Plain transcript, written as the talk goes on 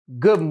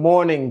Good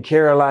morning,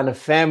 Carolina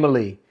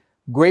family.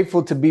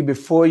 Grateful to be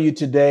before you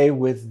today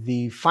with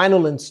the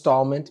final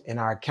installment in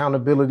our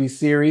accountability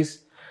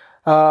series.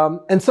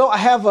 And so I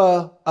have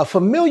a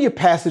familiar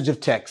passage of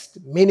text.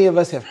 Many of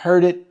us have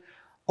heard it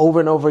over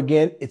and over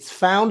again. It's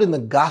found in the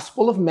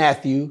Gospel of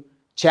Matthew,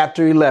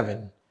 chapter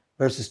 11,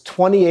 verses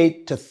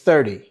 28 to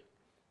 30.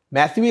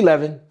 Matthew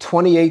 11,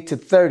 28 to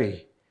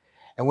 30.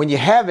 And when you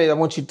have it, I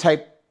want you to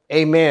type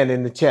amen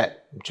in the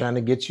chat. I'm trying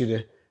to get you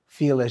to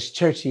feel as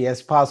churchy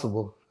as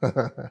possible.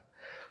 All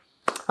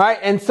right,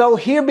 and so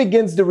here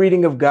begins the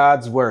reading of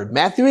God's word.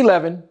 Matthew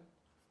 11,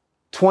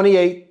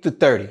 28 to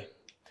 30.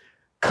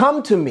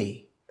 Come to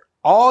me,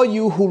 all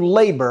you who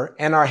labor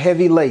and are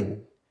heavy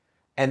laden,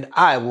 and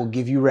I will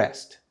give you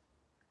rest.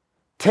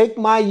 Take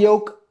my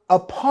yoke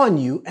upon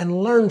you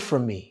and learn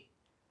from me,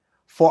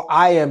 for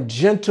I am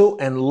gentle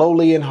and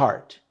lowly in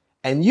heart,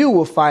 and you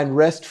will find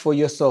rest for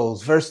your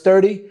souls. Verse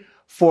 30,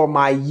 for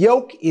my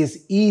yoke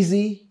is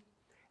easy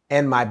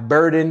and my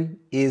burden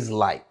is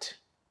light.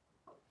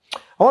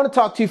 I want to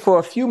talk to you for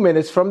a few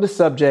minutes from the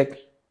subject,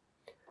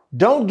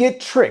 don't get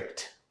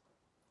tricked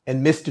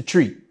and miss the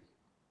treat.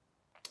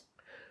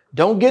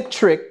 Don't get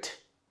tricked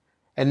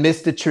and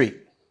miss the treat.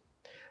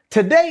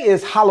 Today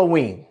is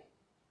Halloween.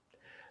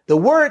 The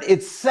word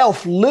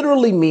itself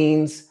literally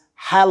means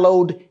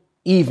hallowed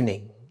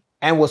evening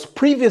and was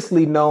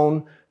previously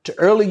known to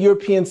early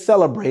European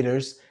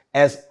celebrators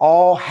as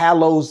All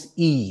Hallows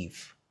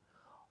Eve.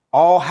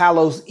 All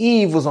Hallows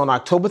Eve was on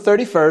October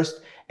 31st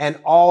and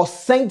All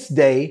Saints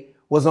Day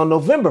was on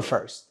November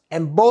 1st,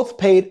 and both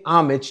paid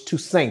homage to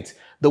saints.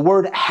 The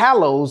word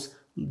hallows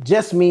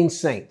just means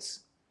saints.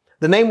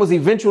 The name was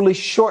eventually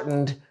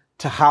shortened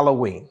to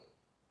Halloween.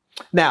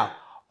 Now,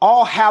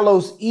 All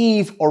Hallows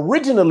Eve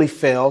originally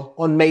fell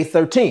on May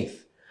 13th,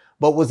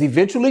 but was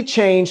eventually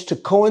changed to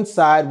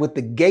coincide with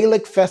the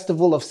Gaelic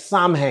festival of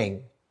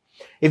Samhain.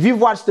 If you've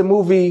watched the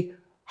movie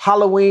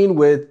Halloween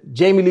with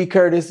Jamie Lee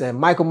Curtis and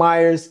Michael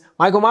Myers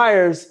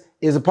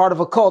is a part of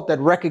a cult that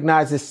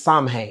recognizes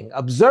Samhain.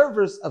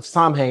 Observers of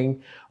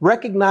Samhain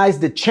recognize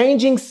the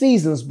changing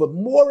seasons, but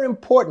more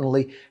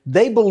importantly,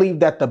 they believe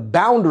that the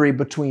boundary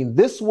between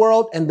this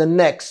world and the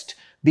next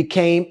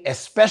became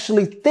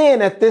especially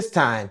thin at this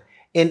time,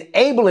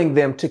 enabling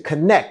them to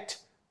connect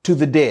to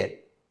the dead.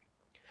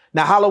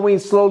 Now, Halloween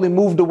slowly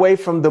moved away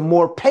from the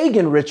more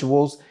pagan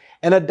rituals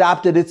and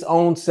adopted its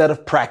own set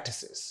of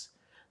practices.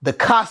 The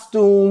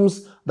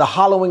costumes, the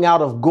hollowing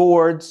out of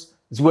gourds,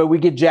 is where we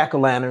get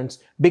jack-o'-lanterns,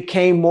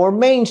 became more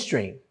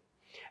mainstream.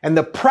 And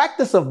the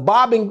practice of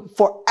bobbing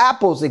for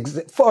apples,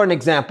 for an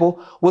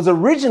example, was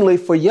originally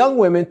for young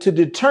women to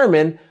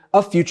determine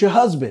a future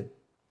husband.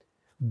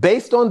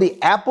 Based on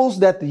the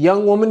apples that the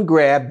young woman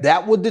grabbed,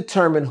 that would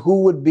determine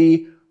who would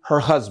be her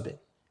husband.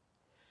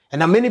 And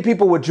now many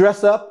people would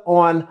dress up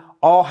on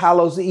All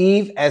Hallows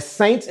Eve as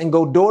saints and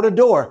go door to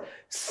door,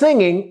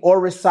 singing or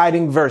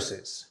reciting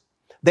verses.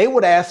 They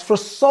would ask for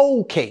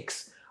soul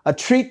cakes, a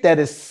treat that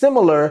is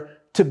similar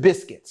to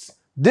biscuits.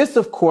 This,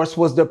 of course,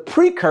 was the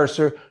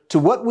precursor to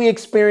what we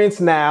experience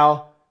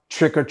now,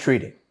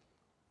 trick-or-treating.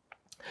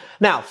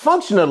 Now,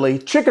 functionally,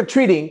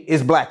 trick-or-treating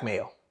is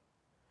blackmail.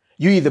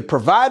 You either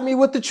provide me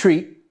with the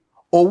treat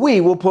or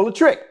we will pull a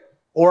trick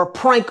or a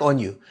prank on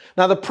you.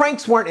 Now, the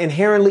pranks weren't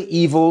inherently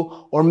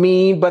evil or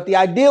mean, but the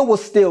idea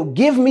was still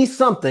give me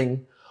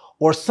something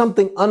or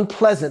something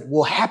unpleasant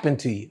will happen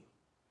to you.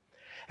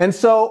 And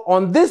so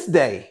on this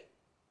day,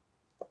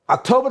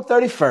 October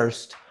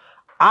 31st,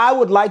 I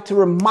would like to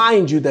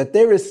remind you that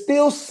there is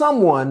still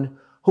someone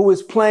who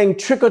is playing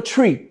trick or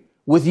treat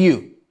with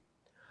you.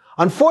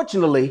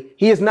 Unfortunately,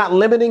 he is not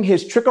limiting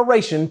his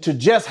trickeration to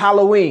just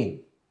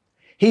Halloween.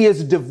 He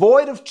is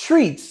devoid of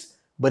treats,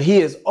 but he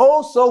is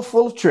oh so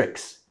full of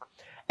tricks.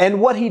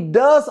 And what he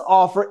does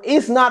offer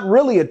is not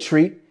really a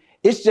treat.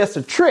 It's just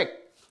a trick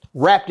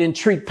wrapped in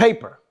treat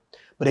paper.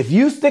 But if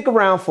you stick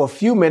around for a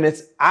few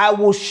minutes, I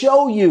will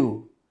show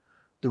you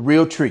the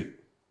real treat.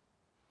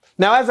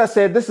 Now, as I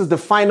said, this is the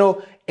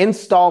final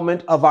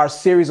installment of our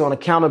series on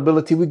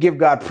accountability. We give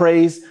God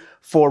praise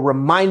for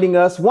reminding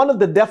us. One of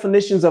the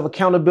definitions of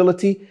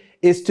accountability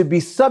is to be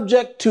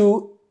subject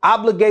to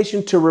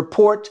obligation to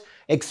report,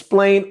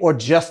 explain, or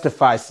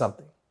justify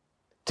something,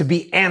 to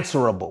be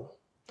answerable.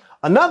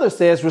 Another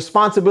says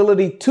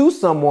responsibility to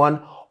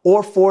someone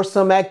or for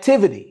some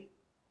activity.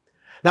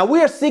 Now,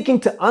 we are seeking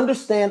to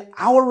understand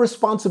our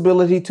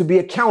responsibility to be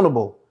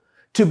accountable,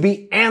 to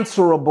be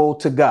answerable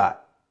to God.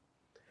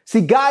 See,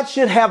 God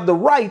should have the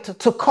right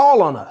to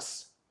call on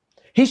us.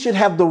 He should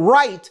have the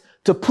right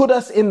to put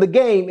us in the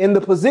game, in the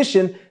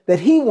position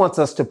that he wants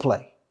us to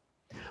play.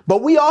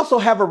 But we also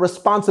have a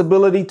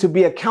responsibility to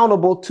be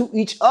accountable to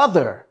each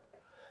other.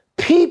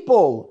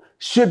 People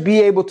should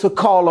be able to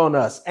call on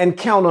us and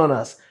count on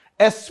us,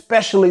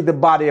 especially the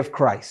body of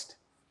Christ.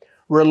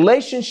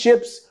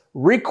 Relationships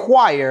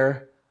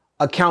require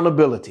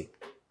accountability.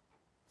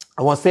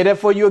 I want to say that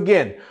for you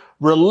again.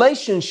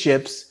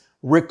 Relationships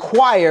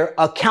require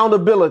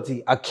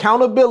accountability.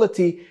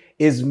 Accountability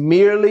is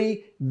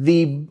merely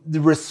the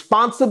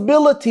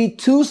responsibility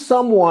to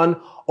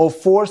someone or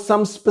for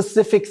some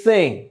specific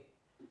thing.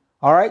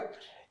 All right.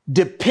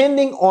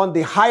 Depending on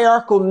the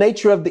hierarchical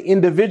nature of the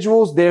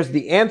individuals, there's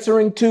the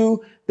answering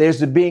to,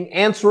 there's the being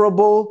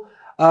answerable,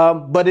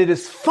 but it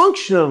is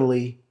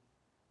functionally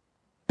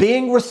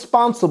being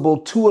responsible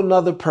to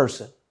another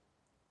person.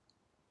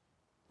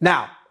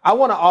 Now, I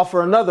want to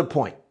offer another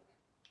point,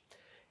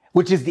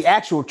 which is the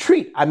actual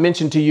treat I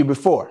mentioned to you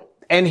before.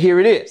 And here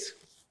it is.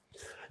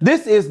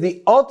 This is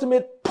the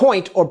ultimate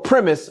point or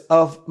premise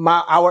of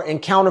our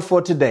encounter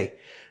for today.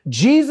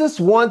 Jesus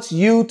wants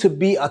you to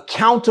be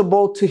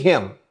accountable to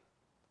him.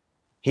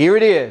 Here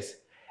it is.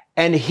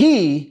 And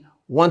he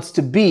wants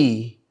to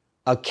be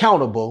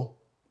accountable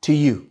to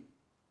you.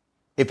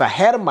 If I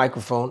had a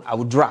microphone, I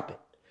would drop it.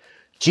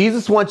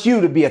 Jesus wants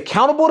you to be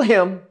accountable to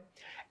him,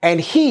 and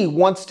he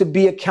wants to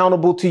be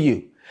accountable to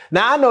you.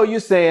 Now, I know you're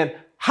saying,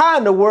 how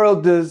in the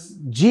world does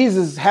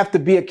Jesus have to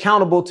be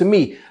accountable to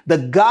me? The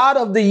God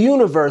of the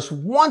universe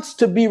wants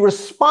to be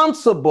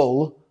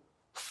responsible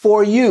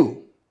for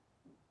you.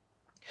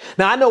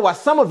 Now, I know why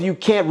some of you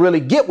can't really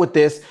get with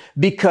this,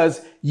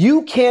 because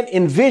you can't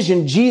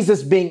envision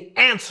Jesus being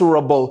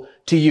answerable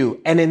to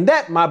you. And in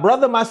that, my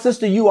brother, my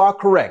sister, you are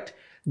correct.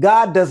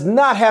 God does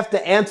not have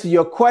to answer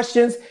your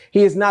questions.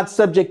 He is not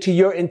subject to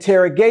your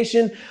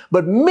interrogation.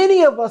 But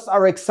many of us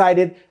are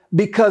excited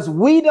because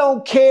we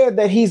don't care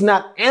that he's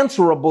not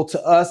answerable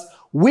to us.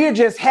 We're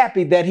just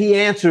happy that he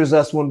answers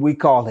us when we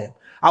call him.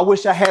 I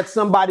wish I had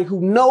somebody who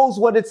knows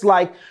what it's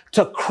like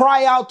to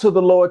cry out to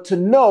the Lord, to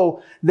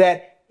know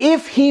that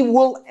if he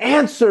will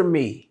answer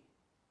me,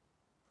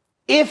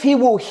 if he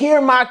will hear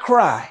my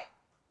cry.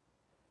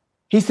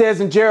 He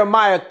says in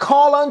Jeremiah,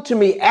 call unto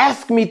me,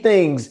 ask me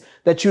things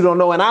that you don't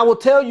know, and I will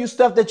tell you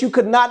stuff that you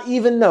could not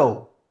even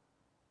know.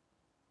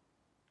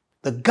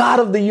 The God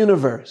of the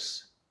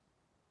universe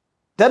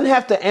doesn't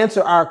have to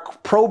answer our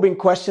probing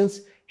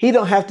questions. He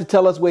don't have to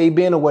tell us where he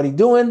been or what he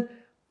doing,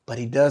 but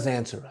he does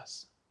answer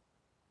us.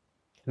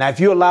 Now,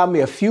 if you allow me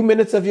a few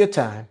minutes of your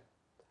time,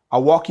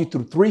 I'll walk you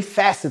through 3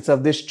 facets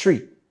of this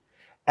treat,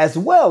 as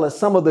well as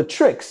some of the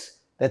tricks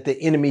that the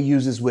enemy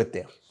uses with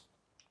them.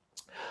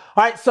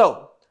 All right,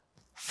 so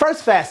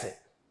first facet.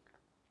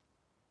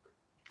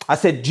 I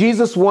said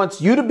Jesus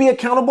wants you to be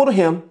accountable to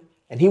him,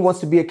 and he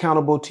wants to be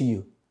accountable to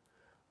you.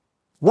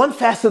 One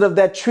facet of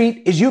that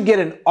treat is you get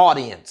an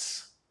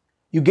audience.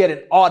 You get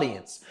an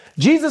audience.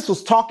 Jesus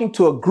was talking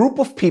to a group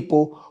of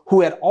people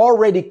who had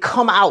already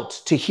come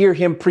out to hear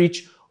him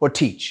preach or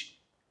teach.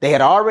 They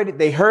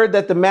heard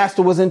that the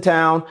master was in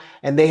town,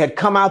 and they had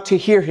come out to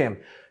hear him.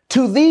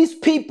 To these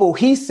people,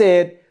 he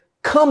said,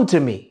 come to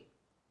me.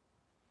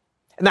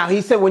 Now,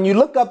 he said, when you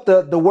look up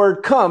the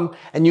word come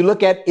and you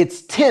look at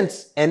its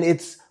tense and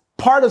its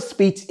part of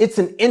speech, it's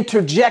an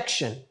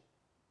interjection.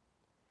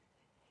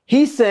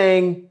 He's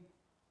saying,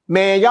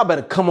 man, y'all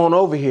better come on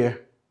over here.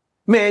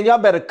 Man, y'all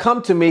better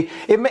come to me.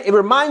 It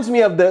reminds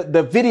me of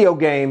the video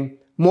game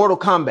Mortal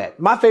Kombat.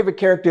 My favorite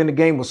character in the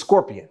game was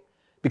Scorpion,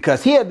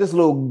 because he had this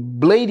little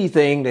bladey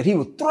thing that he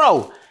would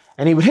throw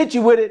and he would hit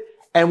you with it.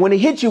 And when he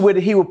hit you with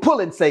it, he would pull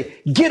it and say,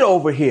 get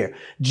over here.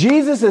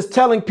 Jesus is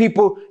telling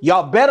people,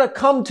 y'all better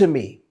come to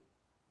me.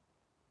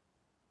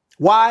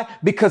 Why?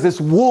 Because it's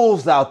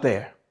wolves out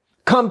there.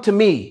 Come to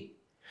me.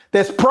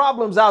 There's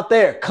problems out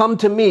there. Come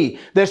to me.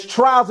 There's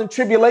trials and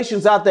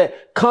tribulations out there.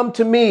 Come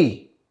to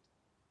me.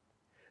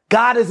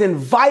 God is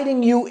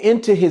inviting you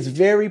into his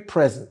very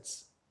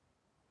presence.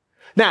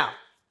 Now,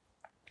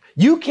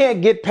 you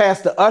can't get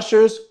past the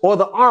ushers or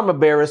the armor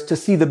bearers to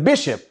see the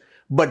bishop,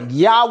 but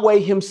Yahweh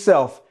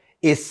himself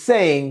is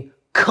saying,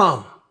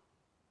 come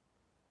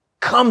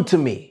to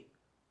me.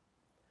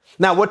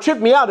 Now, what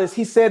tripped me out is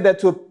he said that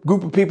to a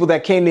group of people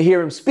that came to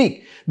hear him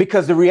speak,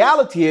 because the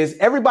reality is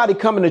everybody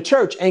coming to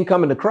church ain't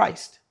coming to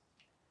Christ.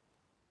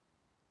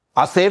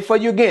 I'll say it for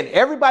you again.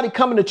 Everybody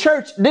coming to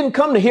church didn't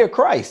come to hear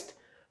Christ.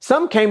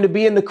 Some came to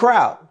be in the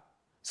crowd.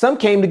 Some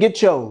came to get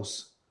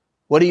chose.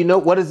 What do you know?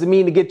 What does it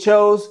mean to get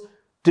chose?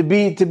 To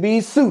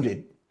be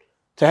suited,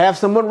 to have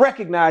someone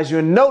recognize you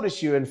and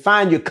notice you and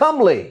find you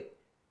comely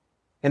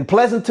and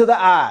pleasant to the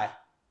eye.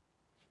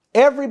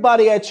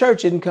 Everybody at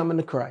church isn't coming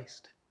to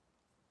Christ.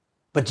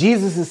 But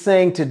Jesus is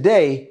saying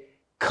today,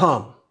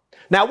 come.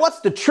 Now, what's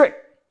the trick?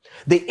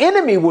 The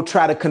enemy will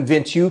try to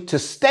convince you to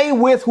stay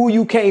with who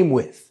you came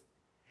with.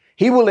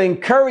 He will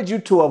encourage you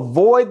to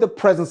avoid the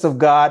presence of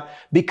God,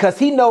 because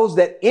he knows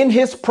that in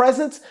his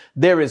presence,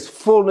 there is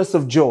fullness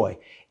of joy.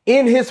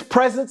 In his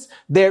presence,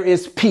 there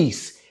is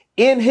peace.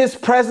 In his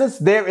presence,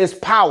 there is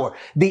power.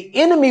 The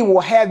enemy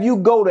will have you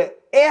go to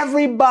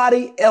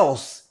everybody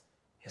else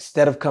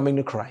instead of coming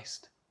to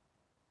Christ.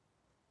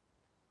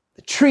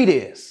 The treat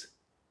is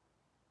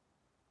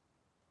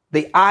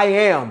the I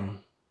am,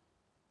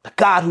 the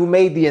God who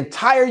made the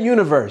entire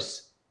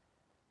universe,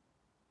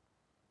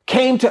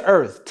 came to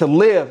earth to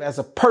live as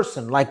a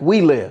person like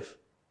we live.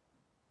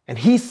 And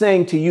he's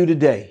saying to you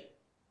today,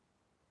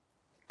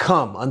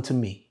 come unto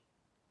me.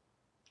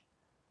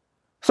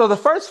 So the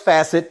first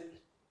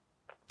facet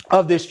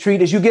of this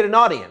treat is you get an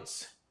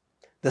audience.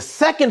 The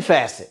second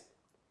facet,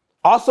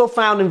 also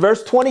found in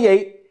verse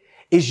 28,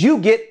 is you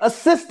get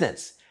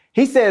assistance.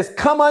 He says,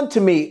 come unto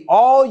me,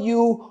 all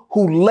you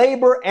who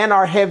labor and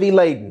are heavy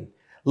laden.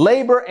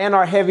 Labor and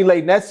are heavy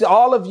laden. That's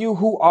all of you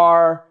who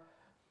are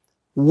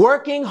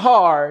working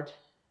hard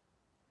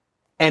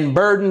and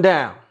burdened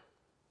down.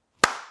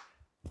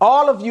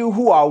 All of you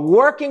who are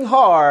working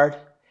hard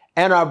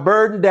and are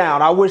burdened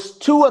down. I wish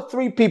 2 or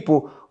 3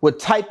 people would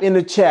type in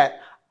the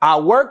chat, I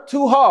work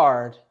too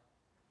hard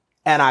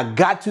and I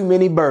got too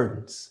many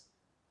burdens.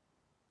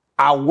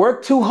 I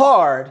work too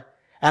hard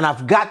and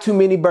I've got too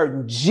many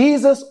burdens.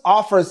 Jesus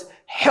offers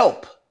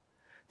help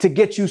to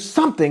get you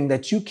something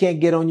that you can't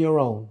get on your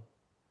own.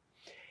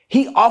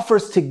 He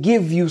offers to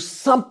give you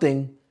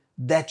something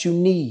that you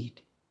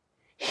need.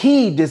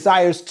 He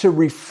desires to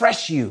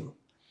refresh you.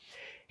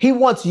 He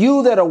wants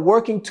you that are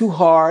working too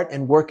hard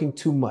and working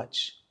too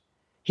much.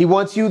 He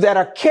wants you that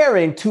are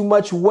carrying too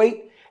much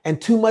weight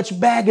and too much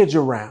baggage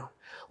around.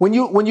 When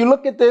you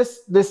look at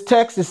this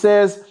text, it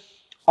says,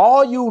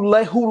 all you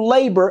who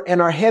labor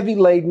and are heavy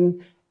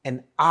laden,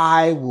 and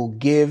I will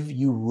give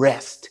you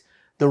rest.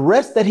 The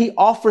rest that he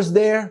offers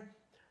there,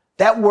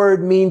 that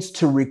word means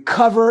to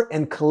recover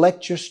and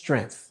collect your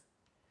strength.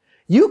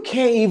 You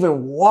can't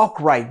even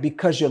walk right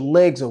because your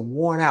legs are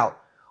worn out.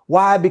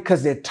 Why?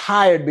 Because they're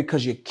tired,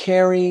 because you're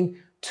carrying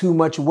too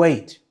much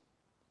weight.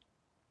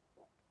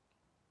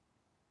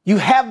 You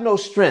have no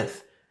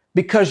strength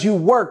because you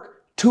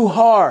work too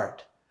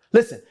hard.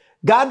 Listen,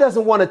 God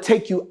doesn't want to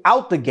take you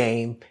out the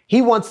game.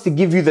 He wants to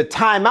give you the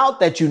timeout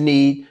that you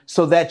need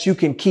so that you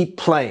can keep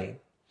playing.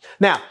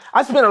 Now,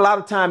 I spend a lot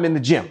of time in the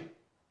gym.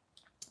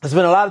 And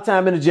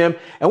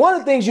one of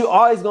the things you're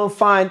always going to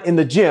find in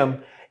the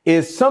gym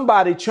is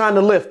somebody trying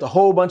to lift a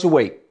whole bunch of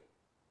weight.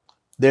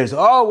 There's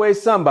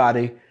always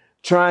somebody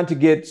trying to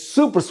get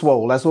super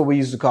swole. That's what we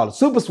used to call it,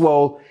 super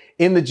swole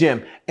in the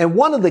gym. And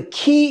one of the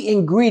key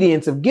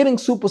ingredients of getting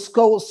super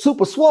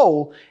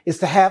swole is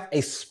to have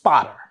a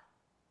spotter.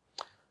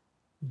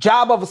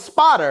 Job of a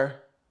spotter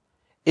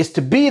is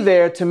to be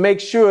there to make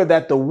sure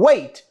that the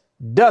weight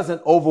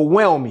doesn't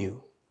overwhelm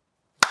you.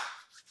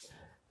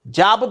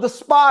 Job of the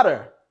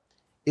spotter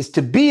is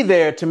to be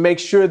there to make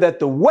sure that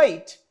the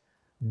weight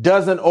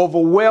doesn't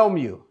overwhelm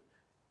you.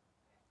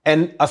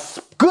 And a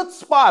good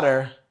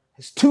spotter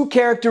has 2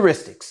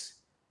 characteristics.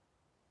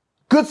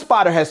 Good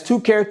spotter has 2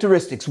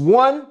 characteristics.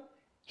 1,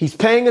 he's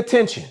paying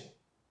attention.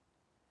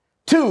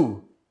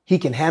 2, he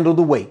can handle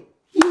the weight.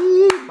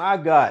 My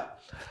God.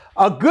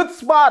 A good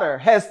spotter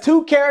has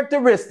 2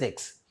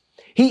 characteristics.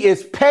 He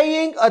is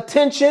paying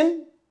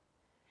attention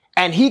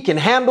and he can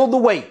handle the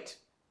weight.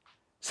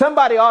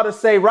 Somebody ought to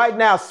say right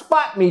now,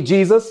 spot me,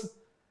 Jesus.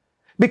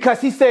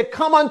 Because he said,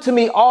 come unto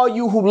me, all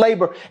you who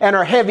labor and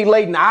are heavy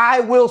laden. I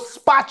will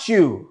spot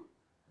you.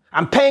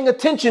 I'm paying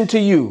attention to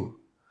you.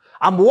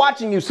 I'm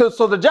watching you. So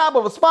the job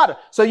of a spotter.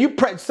 So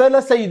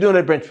let's say you're doing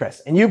a bench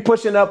press and you're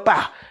pushing up,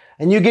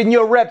 and you're getting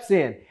your reps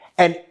in.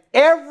 And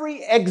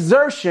every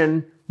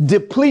exertion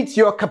depletes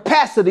your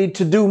capacity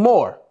to do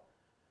more.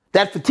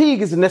 That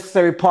fatigue is a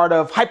necessary part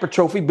of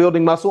hypertrophy,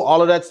 building muscle,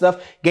 all of that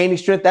stuff, gaining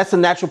strength. That's a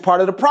natural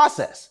part of the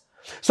process.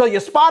 So your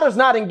spotter's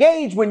not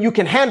engaged when you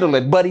can handle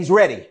it, but he's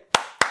ready.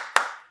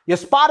 Your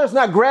spotter's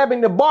not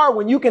grabbing the bar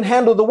when you can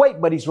handle the weight,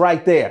 but he's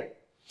right there.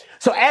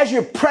 So as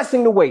you're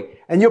pressing the weight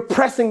and you're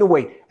pressing the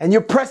weight and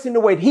you're pressing the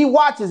weight, he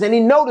watches and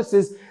he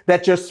notices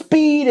that your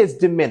speed is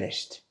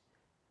diminished,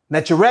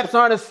 that your reps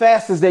aren't as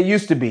fast as they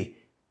used to be.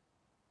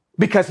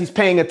 Because he's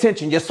paying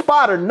attention. Your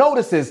spotter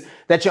notices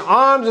that your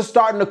arms are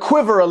starting to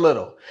quiver a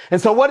little. And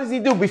so what does he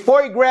do?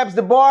 Before he grabs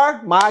the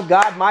bar, my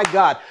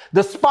God,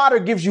 the spotter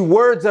gives you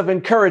words of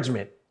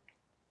encouragement.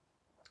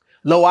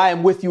 Lo, I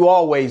am with you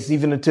always,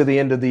 even until the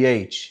end of the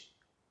age.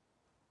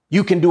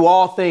 You can do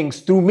all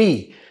things through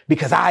me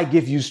because I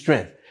give you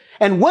strength.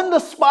 And when the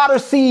spotter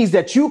sees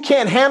that you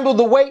can't handle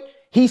the weight,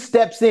 he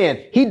steps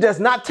in. He does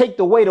not take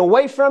the weight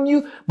away from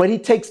you, but he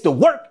takes the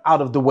work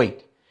out of the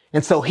weight.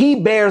 And so he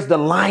bears the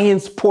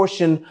lion's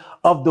portion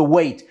of the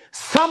weight.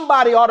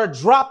 Somebody ought to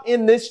drop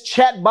in this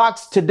chat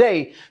box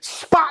today.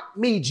 Spot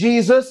me,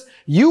 Jesus.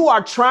 You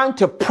are trying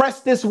to press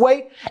this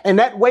weight and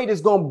that weight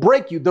is going to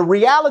break you. The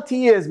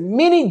reality is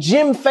many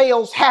gym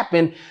fails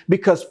happen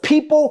because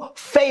people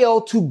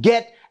fail to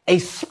get a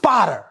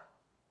spotter.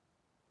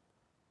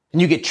 And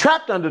you get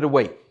trapped under the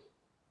weight.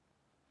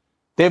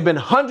 There have been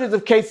hundreds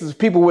of cases of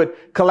people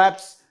with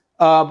collapsed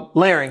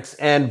larynx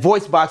and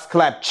voice box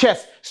collapse,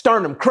 chest,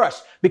 sternum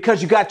crushed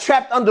because you got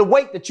trapped under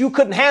weight that you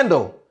couldn't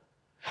handle.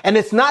 And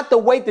it's not the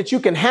weight that you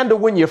can handle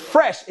when you're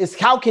fresh. It's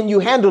how can you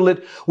handle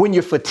it when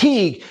you're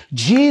fatigued?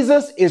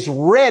 Jesus is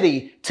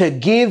ready to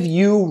give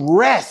you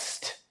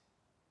rest.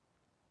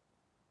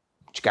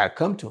 But you got to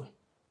come to him.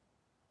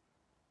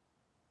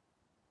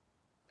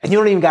 And you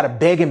don't even got to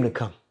beg him to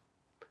come.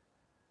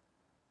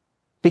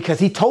 Because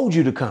he told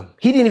you to come.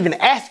 He didn't even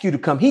ask you to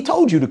come. He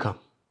told you to come.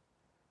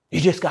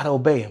 You just got to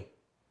obey him.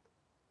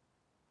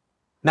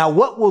 Now,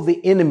 what will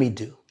the enemy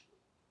do?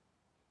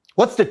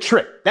 What's the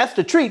trick? That's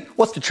the treat.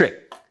 What's the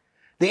trick?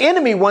 The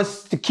enemy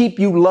wants to keep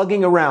you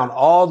lugging around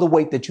all the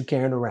weight that you're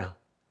carrying around.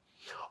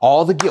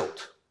 All the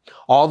guilt,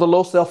 all the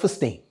low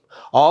self-esteem,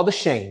 all the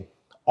shame,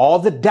 all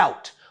the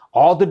doubt,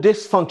 all the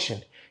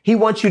dysfunction. He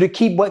wants you to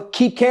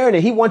keep carrying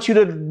it. He wants you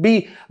to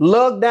be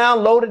lugged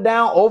down, loaded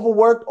down,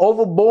 overworked,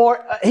 overboard.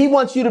 He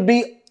wants you to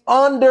be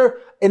under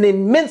an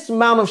immense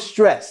amount of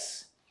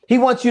stress. He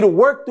wants you to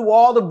work through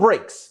all the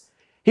breaks.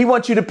 He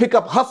wants you to pick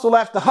up hustle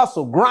after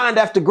hustle, grind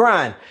after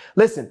grind.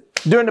 Listen,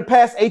 during the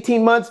past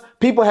 18 months,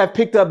 people have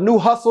picked up new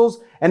hustles,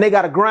 and they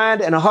got a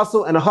grind and a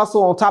hustle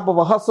on top of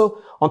a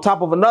hustle on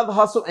top of another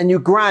hustle, and you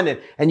grind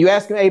it. And you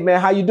ask them, hey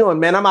man, how you doing?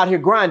 Man, I'm out here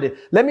grinding.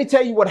 Let me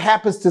tell you what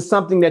happens to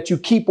something that you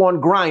keep on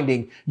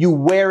grinding. You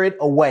wear it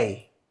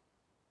away.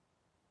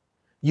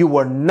 You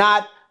were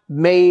not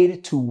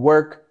made to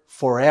work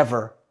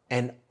forever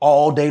and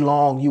all day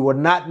long. You were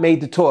not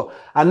made to toil.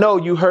 I know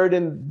you heard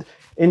in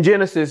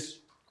Genesis,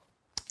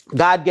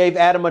 God gave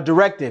Adam a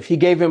directive. He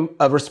gave him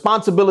a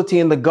responsibility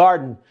in the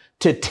garden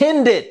to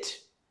tend it.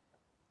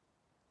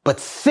 But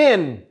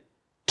sin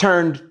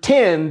turned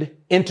tend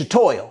into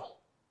toil.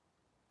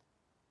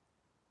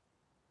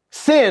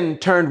 Sin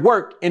turned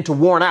work into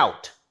worn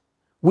out.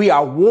 We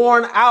are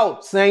worn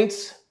out,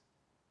 saints,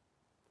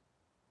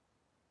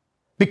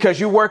 because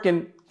you're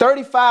working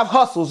 35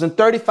 hustles and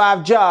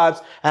 35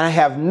 jobs, and I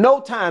have no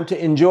time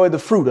to enjoy the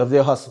fruit of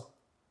their hustle.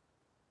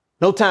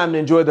 No time to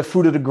enjoy the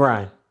fruit of the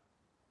grind.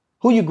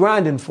 Who you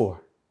grinding for?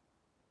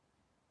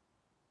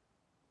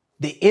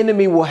 The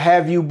enemy will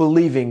have you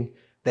believing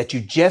that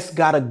you just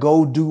got to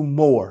go do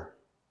more.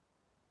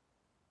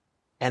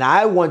 And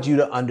I want you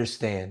to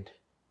understand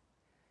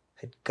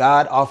that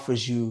God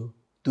offers you,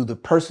 through the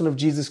person of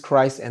Jesus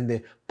Christ and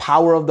the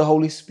power of the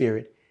Holy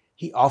Spirit,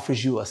 he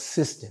offers you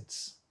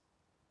assistance.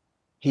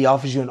 He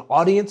offers you an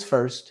audience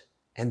first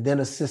and then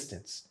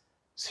assistance.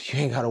 So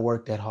you ain't got to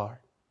work that hard.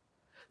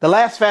 The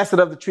last facet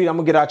of the treat, I'm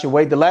going to get out your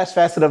way. The last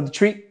facet of the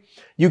treat,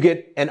 you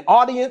get an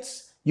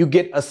audience, you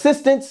get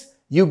assistance,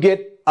 you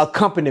get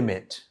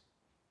accompaniment.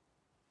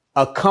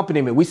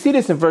 Accompaniment. We see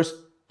this in verse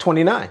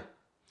 29.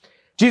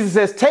 Jesus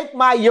says, take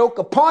my yoke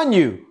upon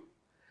you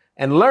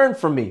and learn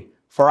from me,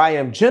 for I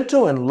am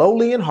gentle and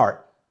lowly in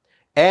heart,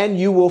 and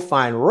you will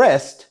find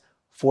rest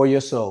for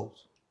your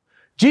souls.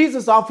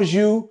 Jesus offers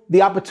you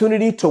the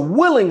opportunity to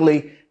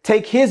willingly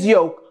take his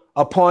yoke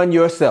upon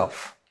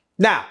yourself.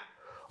 Now,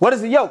 what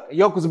is a yoke? A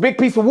yoke was a big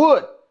piece of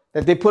wood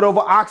that they put over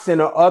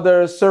oxen or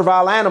other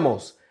servile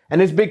animals.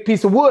 And this big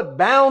piece of wood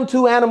bound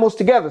two animals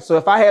together. So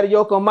if I had a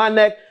yoke on my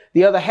neck,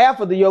 the other half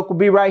of the yoke would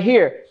be right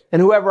here.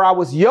 And whoever I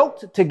was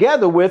yoked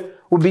together with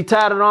would be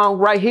tied along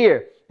right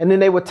here. And then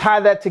they would tie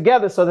that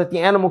together so that the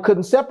animal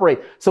couldn't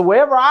separate. So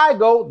wherever I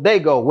go, they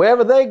go.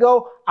 Wherever they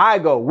go, I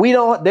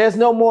go. There's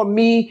no more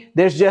me.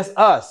 There's just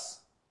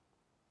us.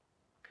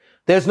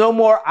 There's no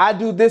more I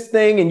do this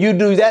thing and you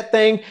do that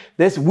thing.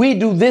 We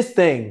do this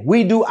thing.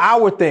 We do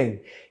our thing.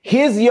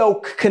 His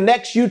yoke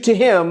connects you to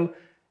him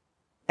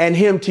and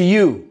him to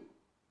you.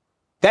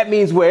 That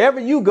means wherever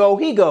you go,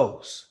 he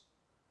goes.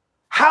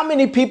 How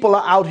many people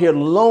are out here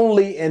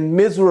lonely and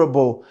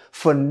miserable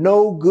for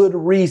no good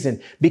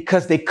reason?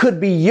 Because they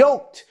could be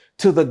yoked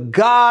to the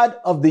God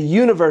of the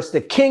universe, the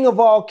King of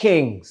all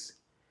kings.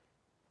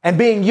 And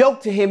being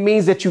yoked to him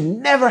means that you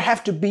never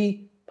have to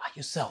be by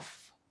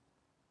yourself.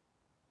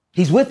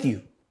 He's with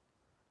you.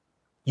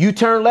 You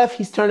turn left,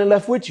 he's turning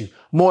left with you.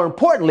 More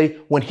importantly,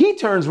 when he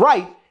turns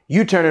right,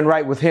 you turning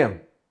right with him.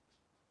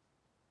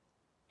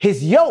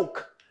 His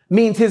yoke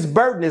means his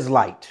burden is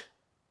light.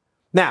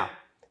 Now,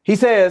 he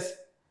says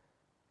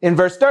in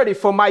verse 30,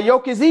 for my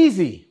yoke is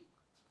easy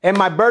and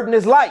my burden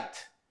is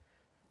light.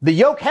 The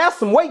yoke has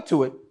some weight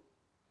to it,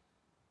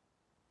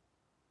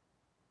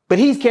 but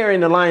he's carrying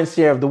the lion's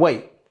share of the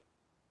weight.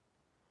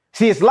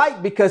 See, it's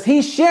light because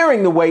he's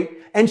sharing the weight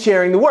and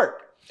sharing the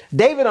work.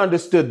 David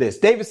understood this.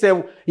 David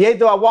said, yea,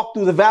 though I walk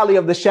through the valley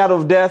of the shadow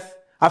of death,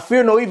 I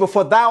fear no evil,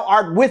 for thou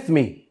art with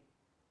me.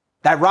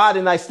 Thy rod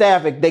and thy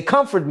staff, they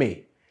comfort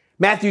me.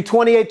 Matthew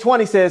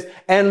 28:20 says,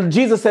 and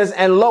Jesus says,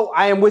 and lo,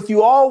 I am with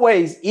you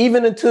always,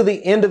 even unto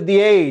the end of the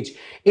age.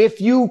 If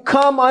you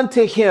come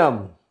unto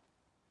him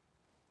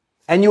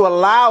and you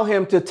allow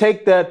him to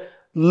take that,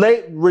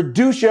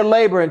 reduce your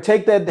labor and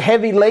take that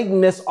heavy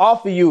ladenness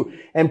off of you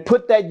and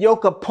put that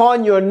yoke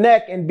upon your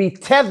neck and be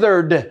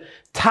tethered,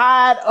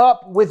 tied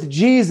up with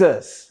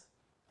Jesus.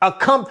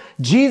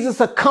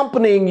 Jesus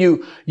accompanying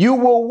you. You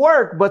will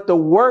work, but the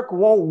work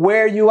won't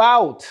wear you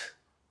out.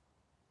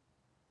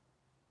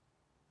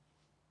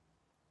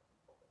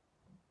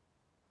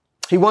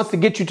 He wants to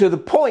get you to the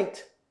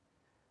point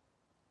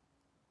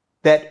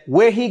that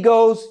where he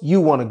goes, you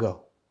want to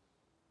go.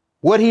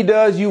 What he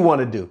does, you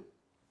want to do.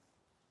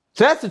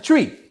 So that's the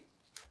treat.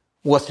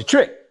 What's the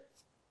trick?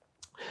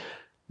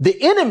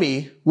 The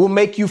enemy will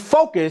make you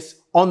focus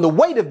on the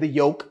weight of the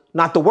yoke,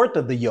 not the worth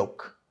of the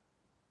yoke.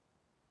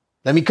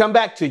 Let me come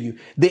back to you.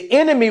 The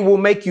enemy will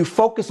make you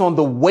focus on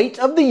the weight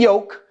of the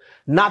yoke,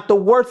 not the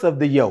worth of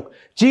the yoke.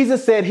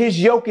 Jesus said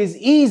his yoke is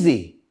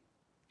easy.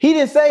 He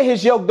didn't say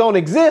his yoke don't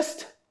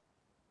exist.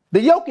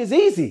 The yoke is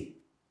easy.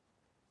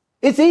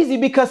 It's easy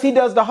because he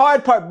does the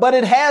hard part, but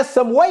it has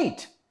some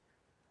weight.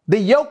 The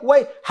yoke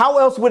weight, how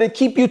else would it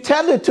keep you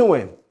tethered to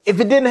him? If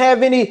it didn't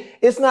have any,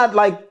 it's not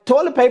like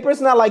toilet paper.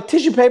 It's not like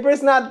tissue paper.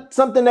 It's not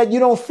something that you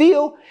don't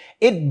feel.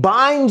 It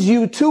binds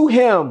you to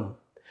him.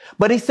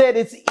 But he said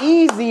it's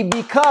easy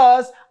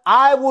because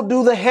I will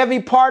do the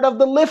heavy part of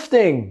the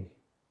lifting.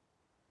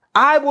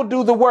 I will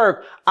do the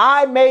work.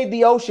 I made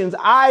the oceans.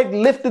 I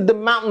lifted the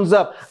mountains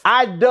up.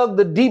 I dug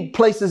the deep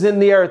places in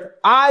the earth.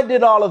 I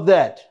did all of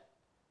that.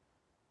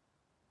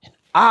 And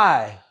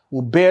I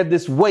will bear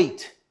this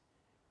weight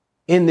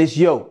in this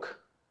yoke.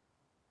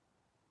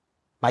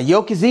 My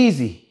yoke is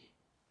easy.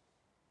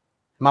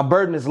 My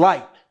burden is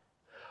light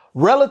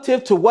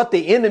relative to what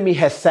the enemy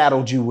has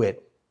saddled you with.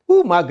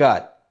 Oh, my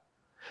God.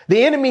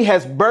 The enemy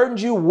has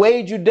burdened you,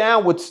 weighed you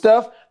down with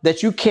stuff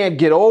that you can't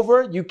get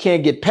over, you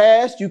can't get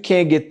past, you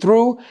can't get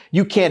through,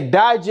 you can't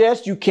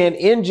digest, you can't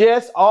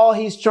ingest. All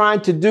he's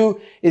trying to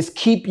do is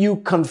keep you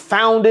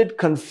confounded,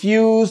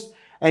 confused,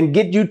 and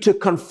get you to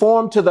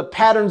conform to the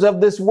patterns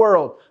of this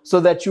world so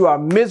that you are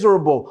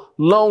miserable,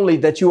 lonely,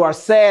 that you are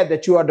sad,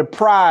 that you are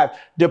deprived,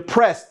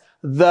 depressed.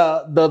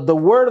 The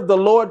word of the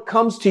Lord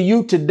comes to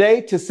you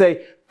today to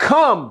say,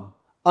 come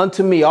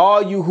unto me,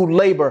 all you who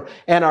labor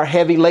and are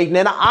heavy laden,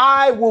 and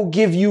I will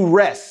give you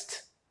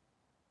rest.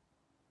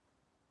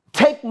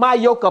 Take my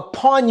yoke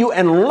upon you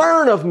and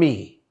learn of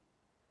me.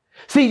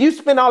 See, you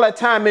spend all that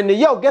time in the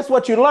yoke. Guess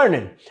what you're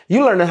learning?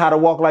 You're learning how to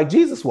walk like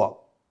Jesus walked.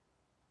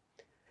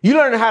 You're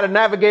learning how to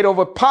navigate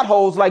over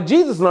potholes like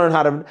Jesus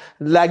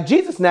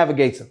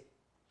navigates them.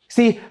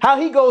 See, how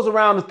he goes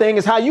around the thing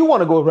is how you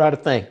want to go around the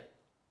thing.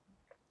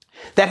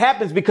 That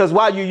happens because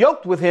while you're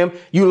yoked with him,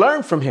 you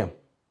learn from him.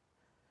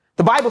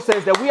 The Bible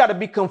says that we ought to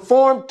be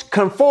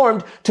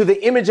conformed to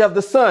the image of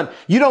the Son.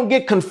 You don't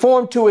get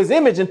conformed to his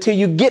image until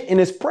you get in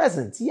his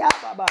presence.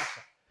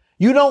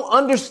 You don't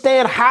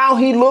understand how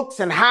he looks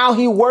and how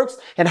he works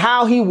and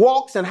how he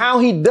walks and how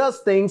he does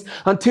things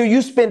until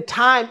you spend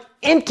time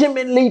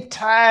intimately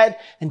tied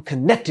and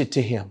connected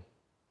to him.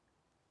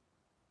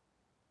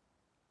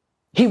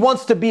 He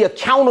wants to be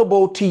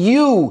accountable to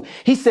you.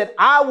 He said,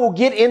 I will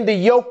get in the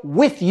yoke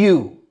with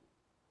you.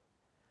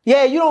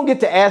 Yeah, you don't get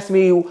to ask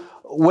me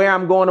where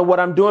I'm going or what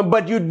I'm doing,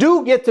 but you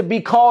do get to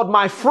be called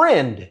my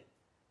friend.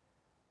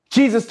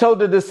 Jesus told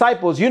the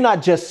disciples, you're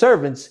not just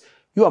servants,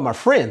 you are my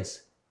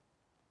friends.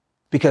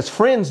 Because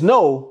friends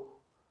know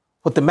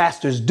what the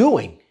master's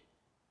doing.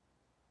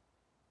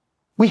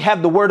 We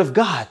have the word of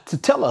God to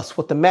tell us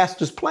what the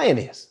master's plan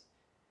is.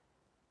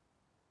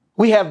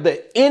 We have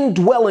the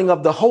indwelling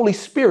of the Holy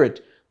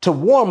Spirit to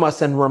warm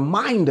us and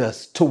remind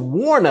us, to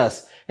warn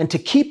us, and to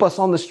keep us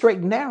on the straight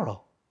and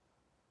narrow.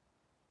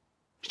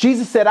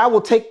 Jesus said, I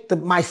will take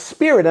my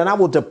spirit and I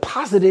will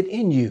deposit it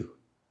in you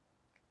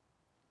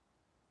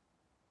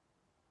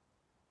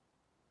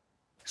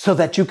so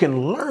that you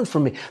can learn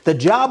from me.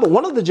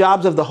 One of the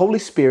jobs of the Holy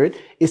Spirit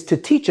is to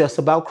teach us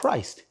about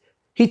Christ.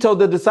 He told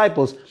the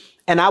disciples,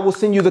 and I will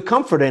send you the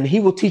Comforter and he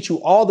will teach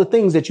you all the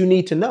things that you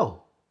need to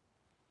know.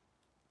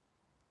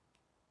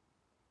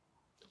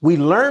 We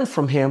learn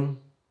from him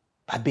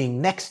by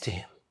being next to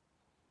him.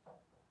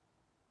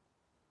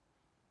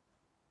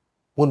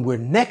 When we're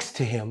next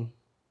to him,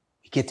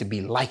 we get to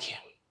be like him.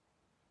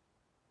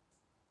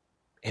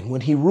 And when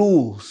he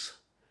rules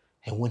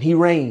and when he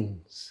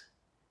reigns,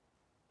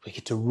 we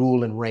get to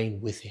rule and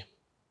reign with him.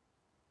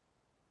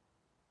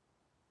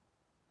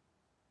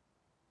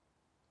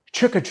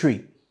 Trick or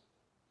treat.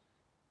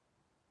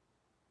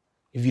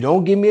 If you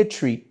don't give me a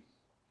treat,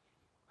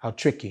 I'll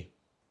trick you.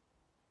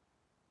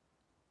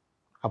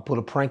 I'll put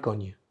a prank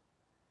on you.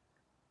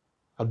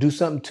 I'll do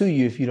something to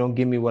you if you don't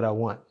give me what I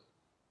want.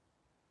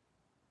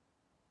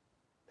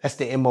 That's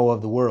the MO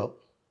of the world.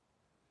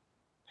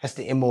 That's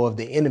the MO of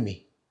the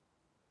enemy.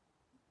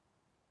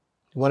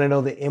 You want to know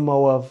the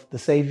MO of the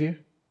Savior?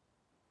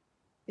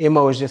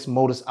 MO is just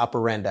modus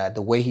operandi,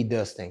 the way he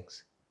does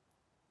things.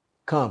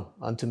 Come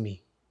unto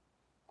me,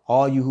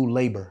 all you who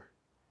labor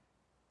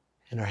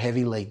and are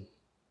heavy laden.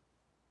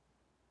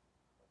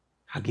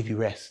 I'll give you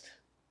rest.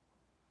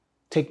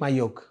 Take my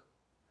yoke.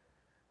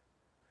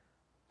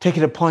 Take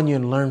it upon you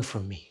and learn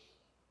from me.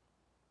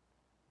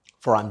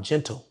 For I'm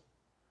gentle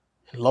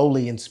and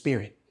lowly in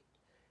spirit.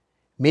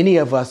 Many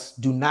of us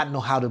do not know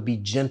how to be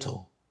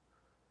gentle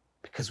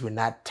because we're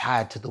not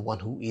tied to the one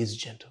who is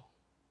gentle.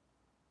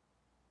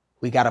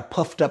 We got a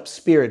puffed up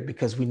spirit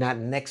because we're not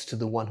next to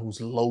the one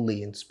who's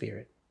lowly in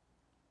spirit.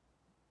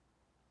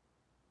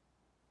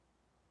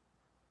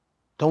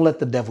 Don't let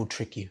the devil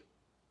trick you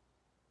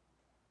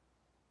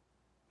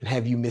and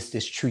have you miss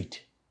this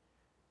treat.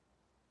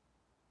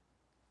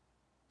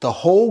 The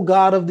whole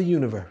God of the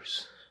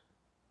universe,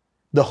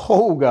 the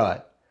whole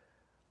God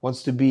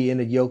wants to be in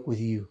a yoke with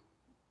you,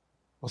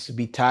 wants to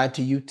be tied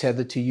to you,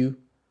 tethered to you,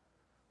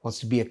 wants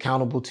to be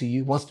accountable to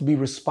you, wants to be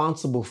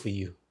responsible for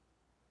you,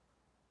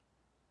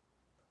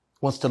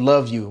 wants to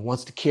love you,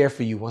 wants to care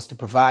for you, wants to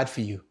provide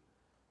for you,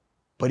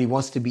 but he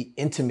wants to be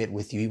intimate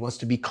with you. He wants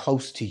to be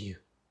close to you.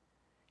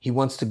 He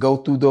wants to go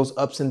through those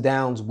ups and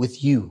downs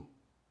with you.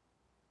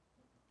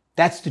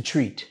 That's the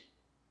treat.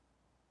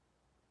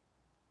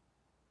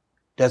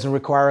 Doesn't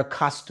require a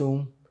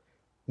costume,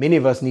 Many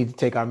of us need to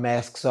take our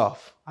masks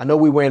off. I know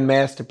we're wearing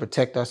masks to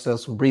protect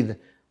ourselves from breathing,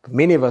 but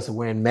many of us are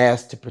wearing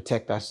masks to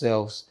protect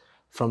ourselves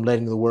from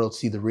letting the world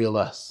see the real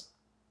us.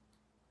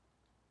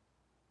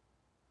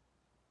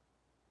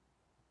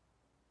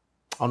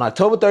 On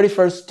October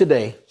 31st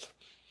today,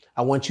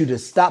 I want you to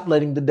stop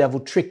letting the devil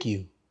trick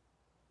you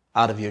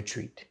out of your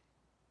treat.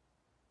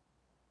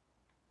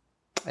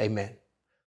 Amen.